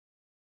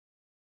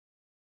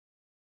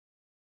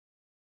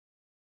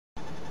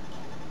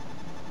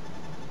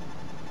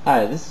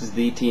Hi, this is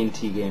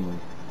TheTnTGamer,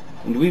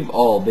 and we've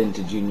all been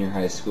to junior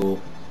high school,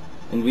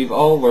 and we've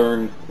all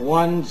learned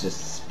one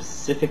just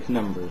specific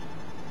number,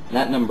 and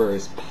that number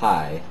is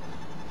pi.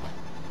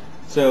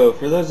 So,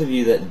 for those of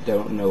you that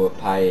don't know what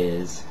pi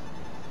is,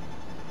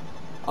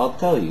 I'll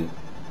tell you,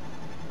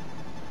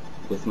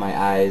 with my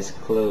eyes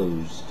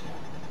closed.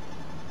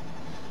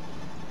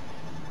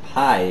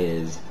 Pi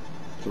is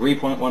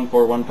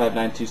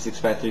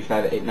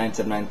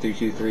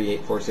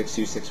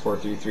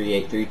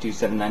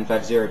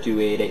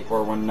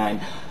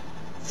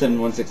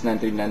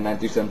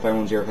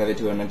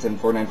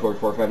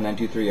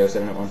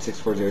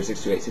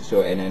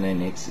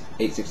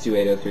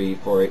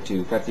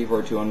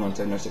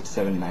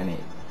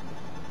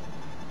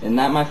And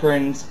that, my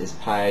friends, is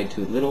pi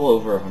to a little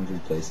over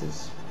 100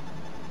 places.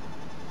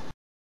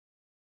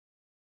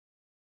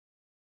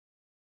 Hi,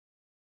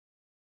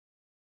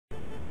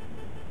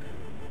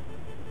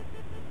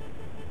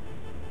 this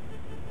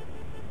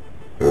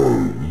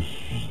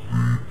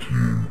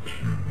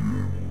is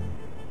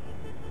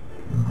TheTnTGamer, and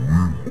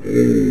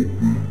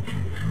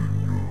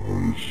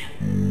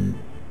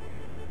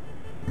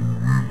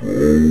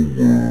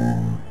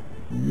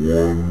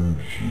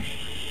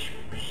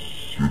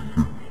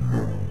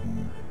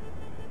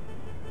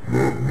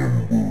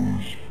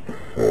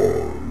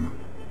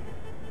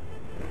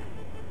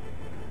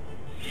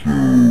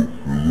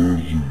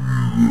all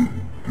been to junior high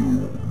school, and we've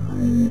all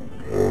learned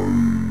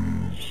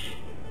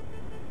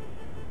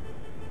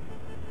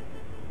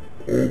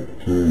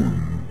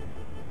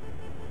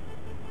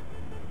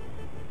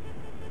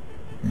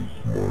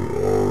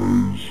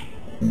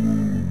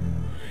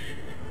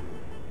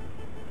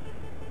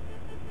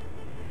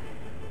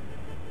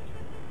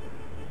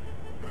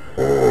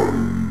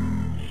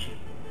one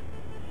specific number.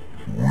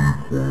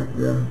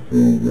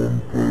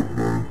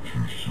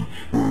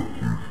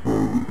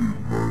 That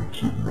number is pi.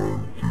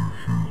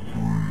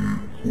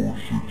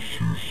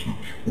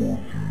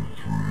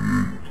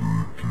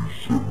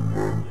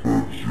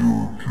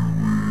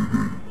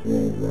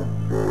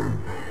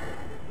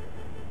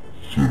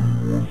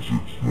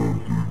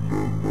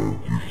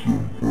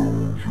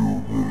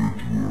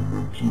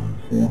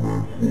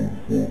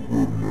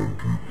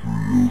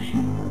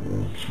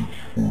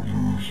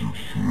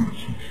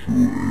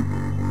 So,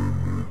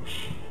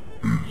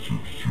 for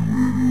those of you that don't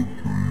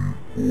know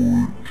what pi is, I'll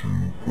tell you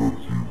with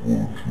my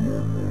eyes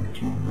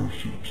closed.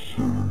 Pi is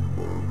 3.1415926535897932786288419642170678. And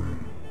that, my friends,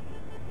 is pi to a little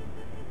over 100 places.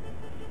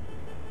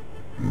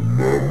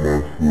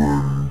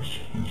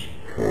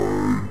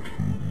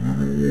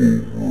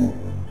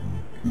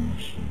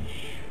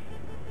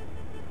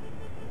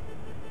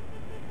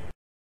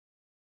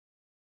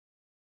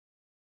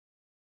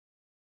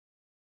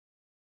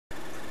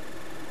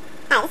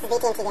 Hi, this is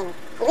TheTnTGamer,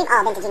 and we've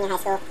all been to junior high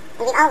school, and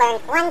we've all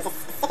learned one just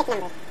specific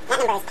number, and that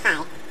number is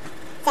pi.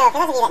 So, for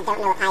those of you that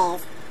don't know what pi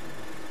is,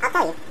 I'll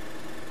tell you,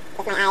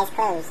 with my eyes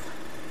closed.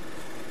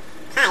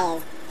 Pi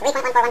is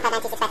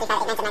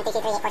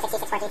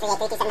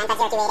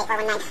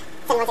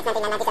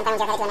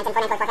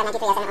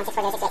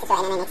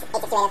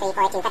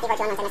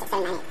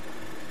 3.1415926535897932384667950288419171164006283271702884819640062862888834825421170678.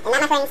 And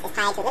that, my friends, is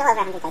pi to a little over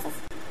 100 places.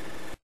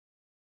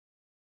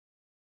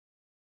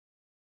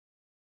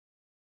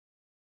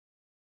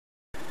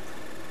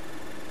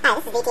 Hi,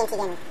 this is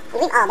TheTnTGamer, and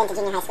we've all been to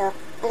junior high school,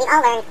 and we've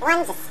all learned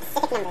one just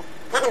specific number, and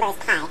that number is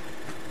pi.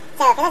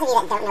 So, for those of you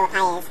that don't know what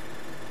pi is,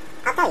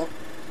 I'll tell you,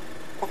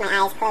 with my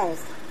eyes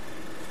closed.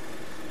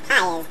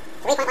 Pi is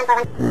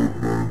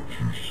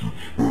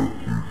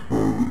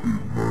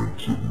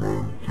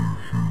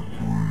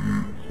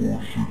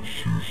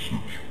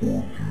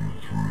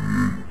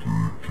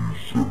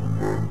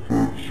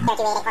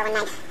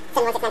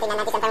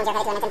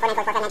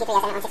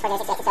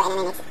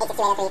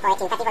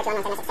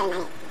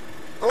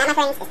And that, my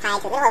friends, is pi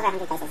to a little over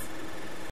 100 places.